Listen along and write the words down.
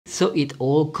So it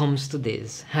all comes to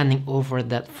this: handing over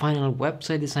that final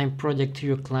website design project to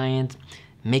your client,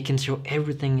 making sure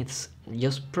everything is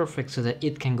just perfect so that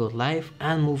it can go live,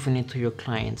 and moving it to your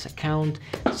client's account,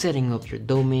 setting up your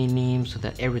domain name so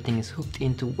that everything is hooked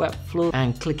into Webflow,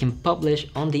 and clicking publish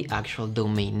on the actual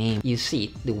domain name. You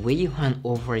see, the way you hand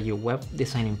over your web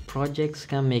designing projects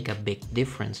can make a big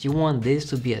difference. You want this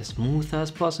to be as smooth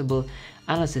as possible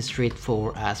and as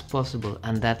straightforward as possible,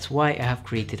 and that's why I have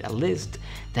created a list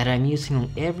that I'm using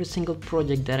on every single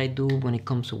project that I do when it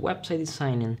comes to website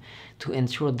designing, to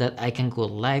ensure that I can go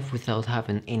live without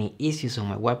having any issues on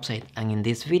my website. And in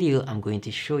this video I'm going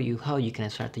to show you how you can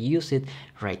start to use it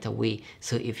right away.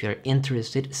 So if you're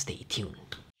interested, stay tuned.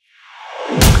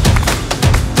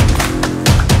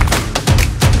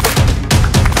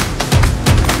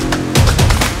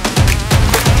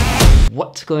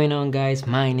 What's going on, guys?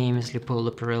 My name is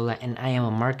Leopoldo Pirela and I am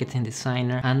a marketing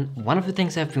designer, and one of the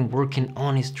things I've been working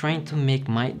on is trying to make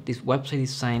this website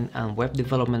design and web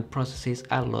development processes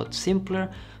a lot simpler,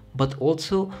 but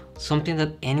also something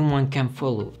that anyone can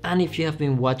follow. And if you have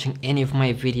been watching any of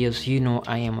my videos, you know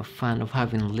I am a fan of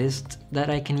having lists that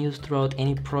I can use throughout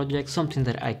any project, something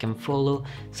that I can follow,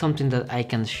 something that I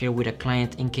can share with a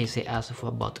client in case they ask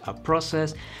about a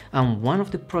process. And one of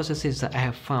the processes that I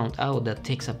have found out that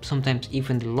takes up sometimes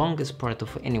even the longest part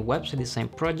of any website design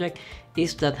project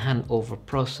is that handover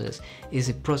process. It's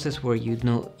a process where you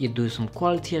do some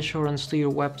quality assurance to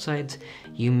your website,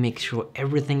 you make sure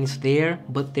everything is there,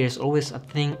 but there's always a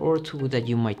thing or two that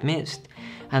you might miss.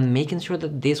 And making sure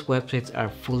that these websites are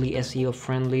fully SEO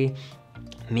friendly,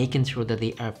 making sure that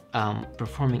they are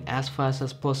performing as fast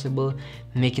as possible,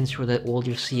 making sure that all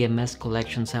your CMS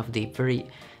collections have the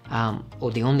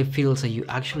or the only fields that you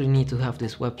actually need to have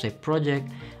this website project,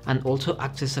 and also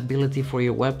accessibility for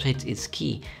your website is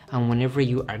key. And whenever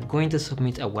you are going to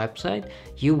submit a website,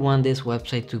 you want this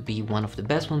website to be one of the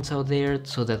best ones out there,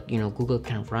 so that Google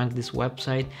can rank this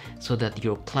website, so that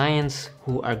your clients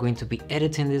who are going to be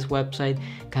editing this website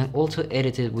can also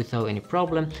edit it without any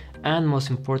problem, and most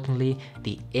importantly,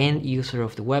 the end user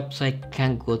of the website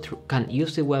can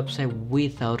use the website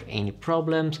without any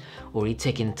problems, or it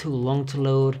taking too long to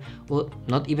load, or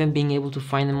not even being able to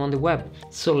find them on the web.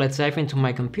 So let's dive into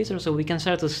my computer so we can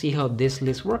start to see how this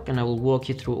list works, and I will walk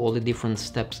you through all the different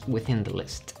steps within the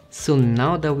list. So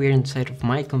now that we're inside of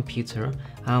my computer,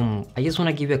 I just want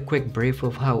to give you a quick brief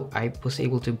of how I was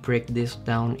able to break this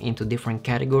down into different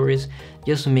categories,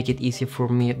 just to make it easier for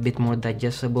me, a bit more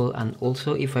digestible. And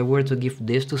also, if I were to give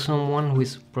this to someone who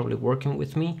is probably working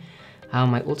with me,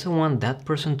 I also want that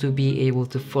person to be able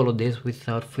to follow this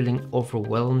without feeling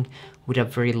overwhelmed with a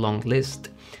very long list.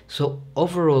 So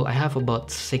overall, I have about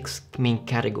 6 main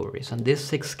categories, and these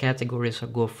 6 categories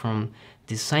go from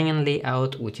design and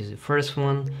layout, which is the first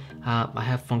one. I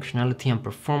have functionality and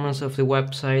performance of the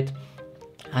website,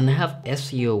 and I have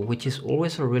SEO, which is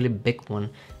always a really big one,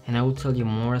 and I will tell you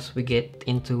more as we get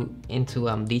into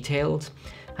details.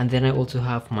 And then I also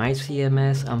have my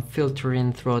CMS and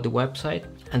filtering throughout the website.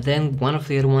 And then one of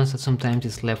the other ones that sometimes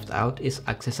is left out is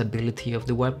accessibility of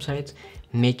the website,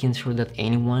 making sure that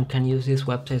anyone can use these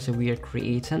websites that we are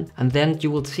creating. And then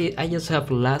you will see I just have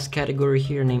last category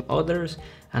here named others,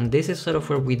 and this is sort of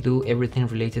where we do everything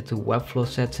related to Webflow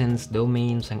settings,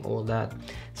 domains, and all that.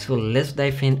 So let's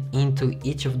dive into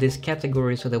each of these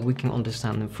categories so that we can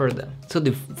understand them further. So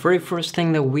the very first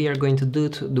thing that we are going to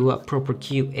do a proper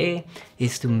QA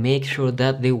is to make sure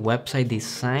that the website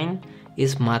design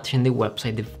is matching the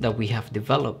website that we have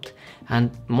developed.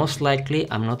 And most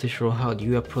likely, I'm not too sure how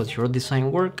you approach your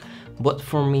design work, but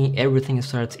for me, everything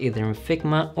starts either in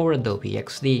Figma or Adobe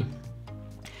XD.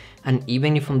 And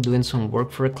even if I'm doing some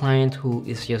work for a client who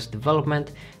is just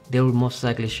development, they will most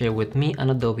likely share with me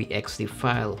an Adobe XD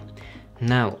file.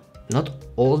 Now, not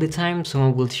all the time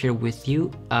someone will share with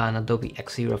you an Adobe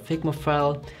XD or Figma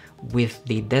file with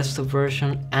the desktop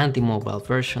version and the mobile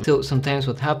version. So sometimes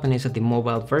what happens is that the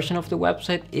mobile version of the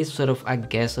website is sort of a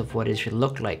guess of what it should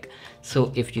look like.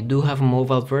 So if you do have a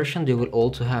mobile version, you will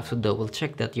also have to double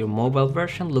check that your mobile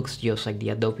version looks just like the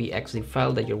Adobe XD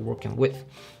file that you're working with.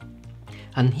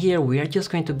 And here we are just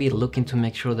going to be looking to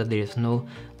make sure that there is no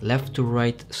left to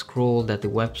right scroll, that the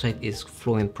website is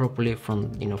flowing properly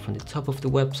from the top of the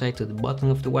website to the bottom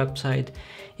of the website.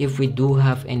 If we do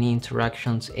have any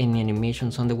interactions, any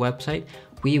animations on the website,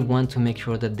 we want to make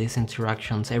sure that these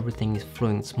interactions, everything is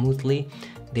flowing smoothly.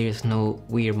 There is no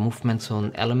weird movements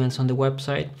on elements on the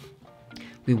website.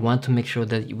 We want to make sure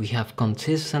that we have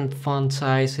consistent font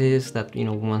sizes, that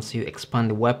once you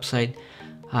expand the website,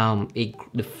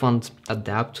 the fonts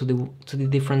adapt to the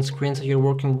different screens that you're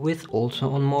working with. Also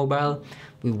on mobile,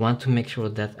 we want to make sure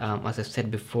that, as I said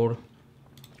before,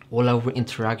 all our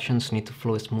interactions need to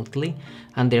flow smoothly,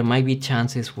 and there might be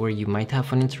chances where you might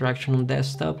have an interaction on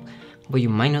desktop, but you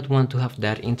might not want to have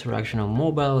that interaction on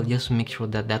mobile, just to make sure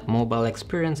that that mobile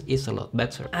experience is a lot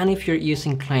better. And if you're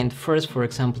using client first, for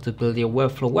example, to build your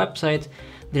Webflow website,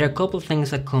 there are a couple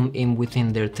things that come in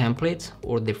within their templates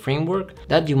or the framework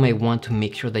that you might want to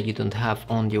make sure that you don't have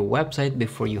on your website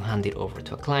before you hand it over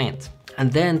to a client.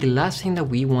 And then the last thing that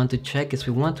we want to check is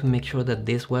we want to make sure that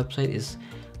this website is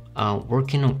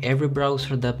working on every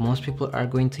browser that most people are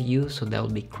going to use. So that will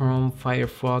be Chrome,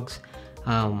 Firefox.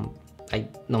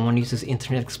 No one uses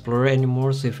Internet Explorer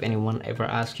anymore, so if anyone ever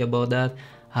asks you about that,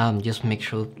 just make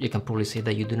sure you can probably say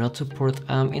that you do not support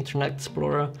Internet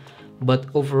Explorer. But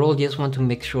overall, just want to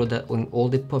make sure that on all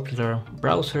the popular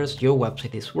browsers, your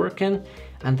website is working.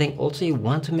 And then also you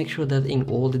want to make sure that in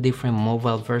all the different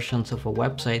mobile versions of a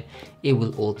website, it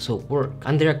will also work.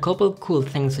 And there are a couple cool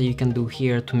things that you can do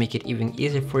here to make it even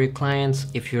easier for your clients.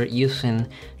 If you're using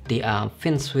the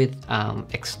FinSuite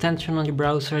extension on your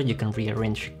browser, you can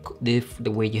rearrange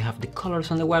the way you have the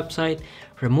colors on the website,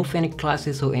 remove any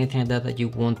classes or anything like that that you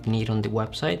won't need on the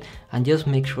website, and just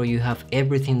make sure you have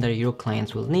everything that your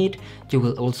clients will need. You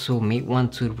will also may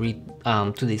want to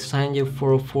design your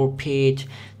 404 page,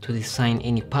 to design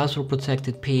any password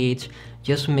protected page,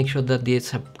 just to make sure that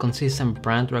there's a consistent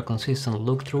brand or a consistent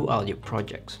look throughout your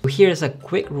projects. So here's a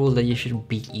quick rule that you should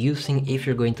be using if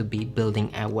you're going to be building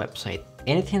a website.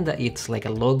 Anything that it's like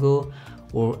a logo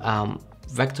or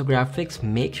vector graphics,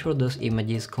 make sure those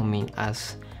images come in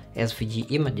as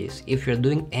SVG images. If you're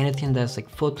doing anything that's like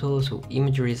photos or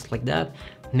imageries like that,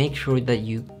 make sure that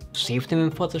you save them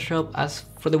in Photoshop as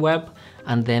for the web,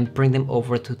 and then bring them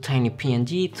over to tiny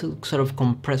PNG to sort of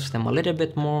compress them a little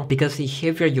bit more, because the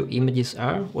heavier your images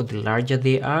are or the larger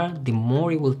they are, the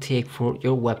more it will take for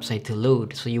your website to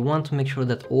load. So you want to make sure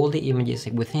that all the images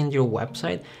within your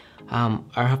website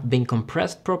have been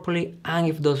compressed properly, and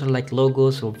if those are like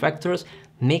logos or vectors,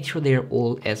 make sure they are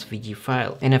all SVG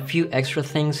files. And a few extra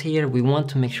things here, we want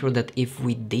to make sure that if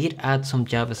we did add some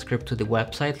JavaScript to the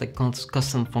website, like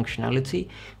custom functionality,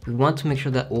 we want to make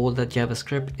sure that all that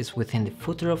JavaScript is within the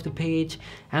footer of the page,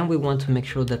 and we want to make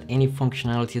sure that any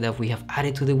functionality that we have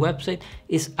added to the website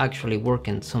is actually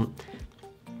working.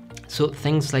 So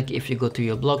things like if you go to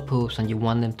your blog post and you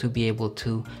want them to be able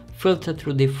to filter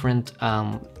through different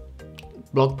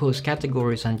blog post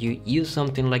categories, and you use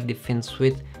something like the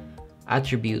FinSuite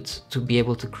attributes to be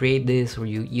able to create this, or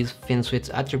you use FinSuite's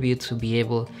attributes to be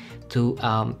able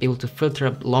to filter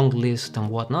a long list and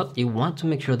whatnot, you want to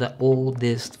make sure that all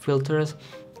these filters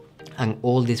and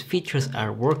all these features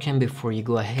are working before you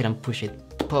go ahead and push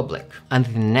it public. And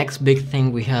the next big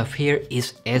thing we have here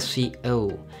is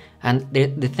SEO. And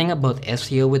the thing about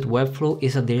SEO with Webflow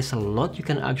is that there's a lot you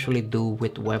can actually do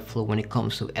with Webflow when it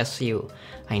comes to SEO.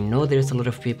 I know there's a lot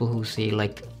of people who say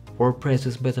like WordPress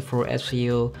is better for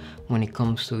SEO when it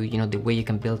comes to, you know, the way you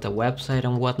can build a website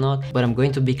and whatnot, but I'm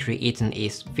going to be creating a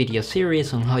video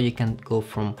series on how you can go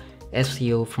from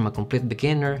SEO from a complete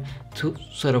beginner to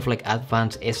sort of like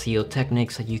advanced SEO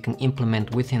techniques that you can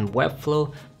implement within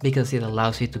Webflow, because it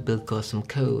allows you to build custom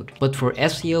code. But for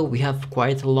SEO, we have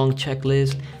quite a long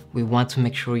checklist. We want to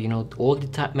make sure, you know, all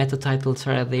the meta titles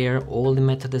are there, all the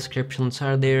meta descriptions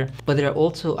are there, but there are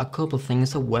also a couple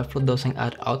things that Webflow doesn't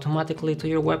add automatically to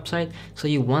your website, so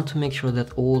you want to make sure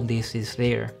that all this is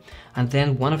there. And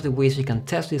then one of the ways you can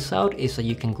test this out is that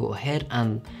you can go ahead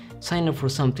and sign up for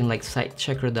something like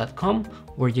sitechecker.com,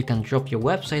 where you can drop your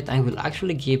website and it will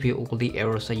actually give you all the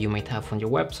errors that you might have on your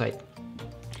website.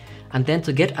 And then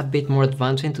to get a bit more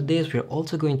advanced into this, we're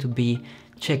also going to be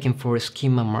checking for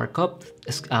schema markup.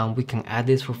 We can add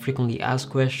this for frequently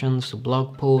asked questions, to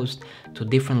blog posts, to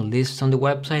different lists on the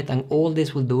website, and all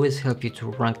this will do is help you to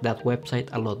rank that website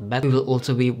a lot better. We will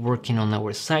also be working on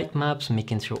our sitemaps,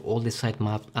 making sure all the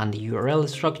sitemap and the URL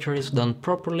structure is done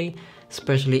properly,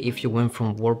 especially if you went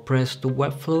from WordPress to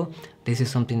Webflow. This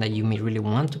is something that you may really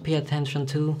want to pay attention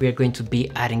to. We are going to be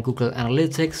adding Google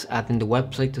Analytics, adding the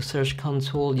website to Search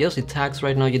Console. Just the tags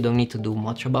right now, you don't need to do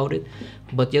much about it,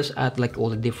 but just add like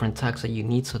all the different tags that you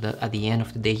need so that at the end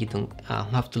of the day, you don't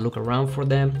have to look around for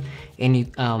them. Any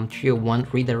 301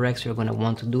 redirects, you're going to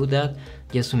want to do that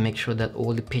just to make sure that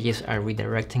all the pages are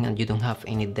redirecting and you don't have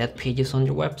any dead pages on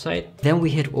your website. Then we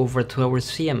head over to our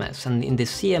CMS, and in the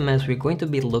CMS, we're going to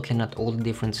be looking at all the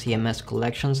different CMS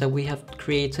collections that we have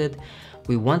created.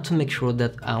 We want to make sure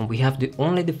that we have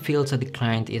only the fields that the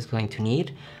client is going to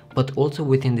need, but also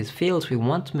within these fields, we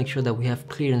want to make sure that we have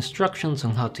clear instructions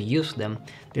on how to use them.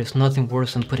 There's nothing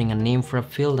worse than putting a name for a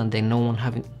field and then no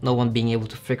one being able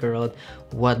to figure out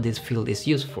what this field is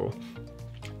used for.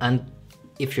 And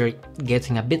if you're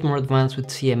getting a bit more advanced with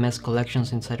CMS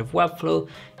collections inside of Webflow,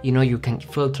 you know, you can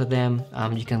filter them.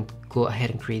 You can go ahead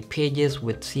and create pages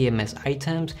with CMS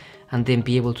items and then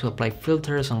be able to apply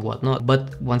filters and whatnot.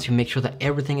 But once you make sure that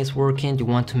everything is working, you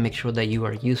want to make sure that you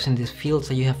are using these fields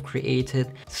that you have created.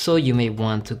 So you may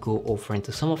want to go over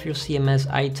into some of your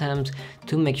CMS items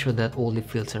to make sure that all the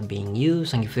fields are being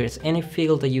used. And if there's any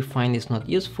field that you find is not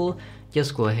useful,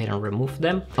 just go ahead and remove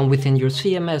them. And within your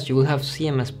CMS, you will have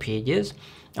CMS pages.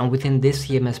 And within these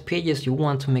CMS pages, you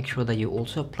want to make sure that you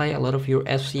also apply a lot of your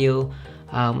SEO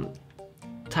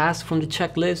tasks from the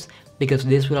checklist, because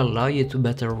this will allow you to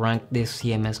better rank these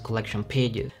CMS collection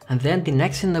pages. And then the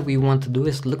next thing that we want to do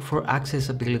is look for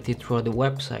accessibility throughout the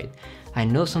website. I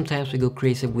know sometimes we go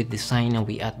crazy with design and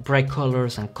we add bright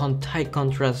colors and high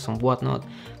contrasts and whatnot,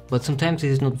 but sometimes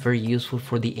it is not very useful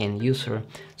for the end user.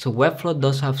 So Webflow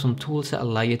does have some tools that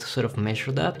allow you to sort of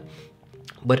measure that.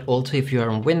 But also if you are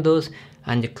on Windows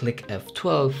and you click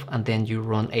F12 and then you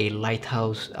run a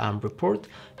Lighthouse report,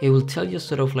 it will tell you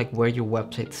sort of like where your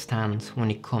website stands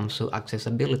when it comes to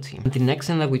accessibility. And the next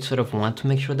thing that we sort of want to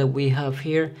make sure that we have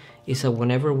here is that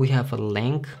whenever we have a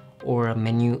link or a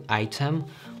menu item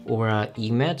or an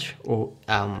image or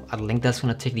a link that's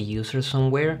going to take the user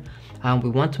somewhere, we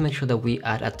want to make sure that we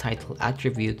add a title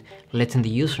attribute letting the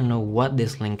user know what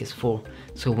this link is for.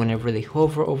 So whenever they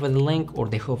hover over the link or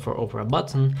they hover over a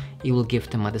button, it will give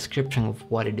them a description of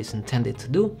what it is intended to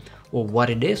do or what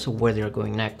it is or where they're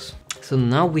going next. So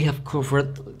now we have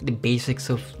covered the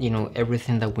basics of, you know,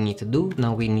 everything that we need to do.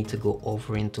 Now we need to go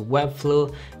over into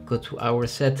Webflow, go to our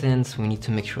settings. We need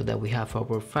to make sure that we have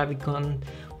our favicon.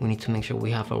 We need to make sure we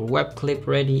have our web clip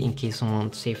ready in case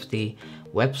someone saves the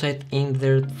website in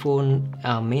their phone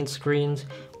main screens.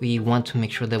 We want to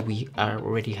make sure that we are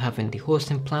already having the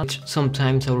hosting plan, which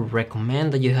sometimes I would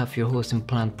recommend that you have your hosting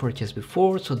plan purchased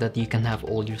before so that you can have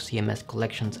all your CMS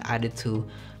collections added to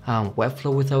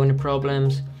Webflow without any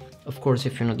problems. Of course,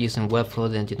 if you're not using Webflow,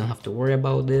 then you don't have to worry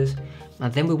about this.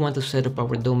 And then we want to set up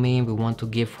our domain. We want to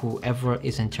give whoever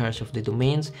is in charge of the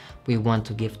domains, we want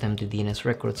to give them the DNS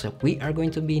records that we are going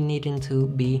to be needing to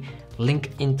be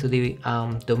linked into the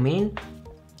domain.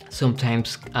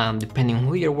 Sometimes, depending on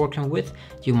who you're working with,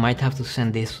 you might have to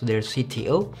send this to their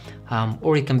CTO,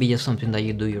 or it can be just something that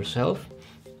you do yourself.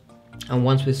 And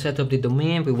once we set up the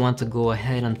domain, we want to go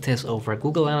ahead and test over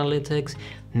Google Analytics,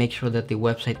 make sure that the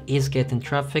website is getting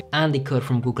traffic and the code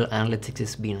from Google Analytics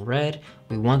is being read.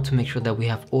 We want to make sure that we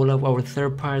have all of our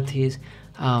third parties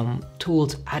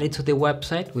tools added to the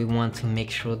website. We want to make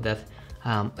sure that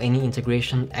any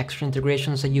extra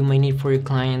integrations that you may need for your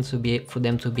clients for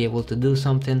them to be able to do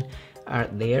something are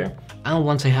there. And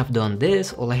once I have done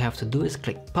this, all I have to do is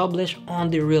click publish on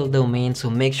the real domain. So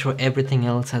make sure everything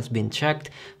else has been checked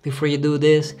before you do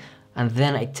this. And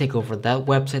then I take over that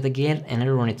website again and I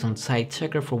run it on site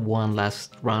checker for one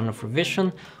last round of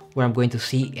revision, where I'm going to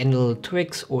see any little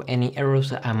tweaks or any errors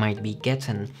that I might be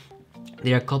getting.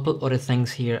 There are a couple other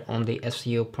things here on the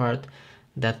SEO part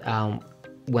that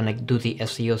when I do the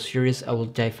SEO series, I will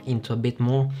dive into a bit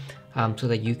more so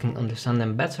that you can understand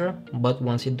them better. But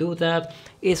once you do that,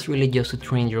 it's really just to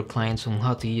train your clients on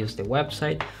how to use the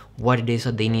website, what it is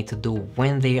that they need to do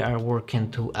when they are working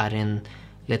to add in,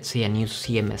 let's say, a new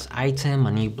CMS item,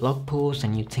 a new blog post, a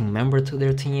new team member to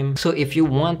their team. So if you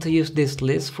want to use this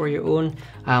list for your own,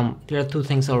 there are two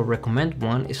things I'll recommend.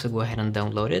 One is to go ahead and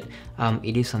download it.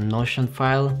 It is a Notion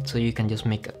file, so you can just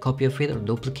make a copy of it or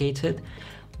duplicate it.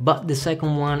 But the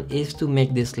second one is to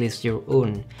make this list your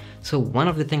own. So one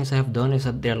of the things I have done is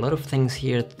that there are a lot of things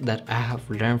here that I have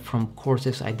learned from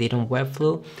courses I did on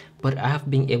Webflow, but I have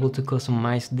been able to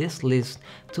customize this list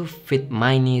to fit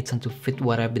my needs and to fit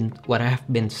what I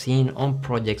have been seeing on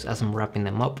projects as I'm wrapping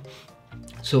them up.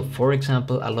 So for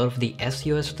example, a lot of the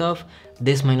SEO stuff,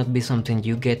 this might not be something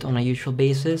you get on a usual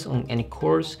basis on any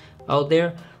course out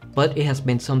there, but it has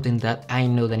been something that I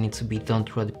know that needs to be done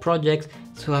throughout the project,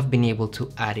 so I've been able to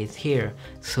add it here.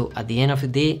 So at the end of the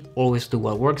day, always do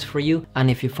what works for you. And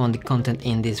if you found the content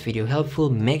in this video helpful,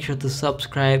 make sure to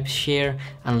subscribe, share,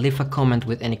 and leave a comment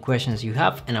with any questions you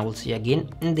have, and I will see you again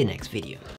in the next video.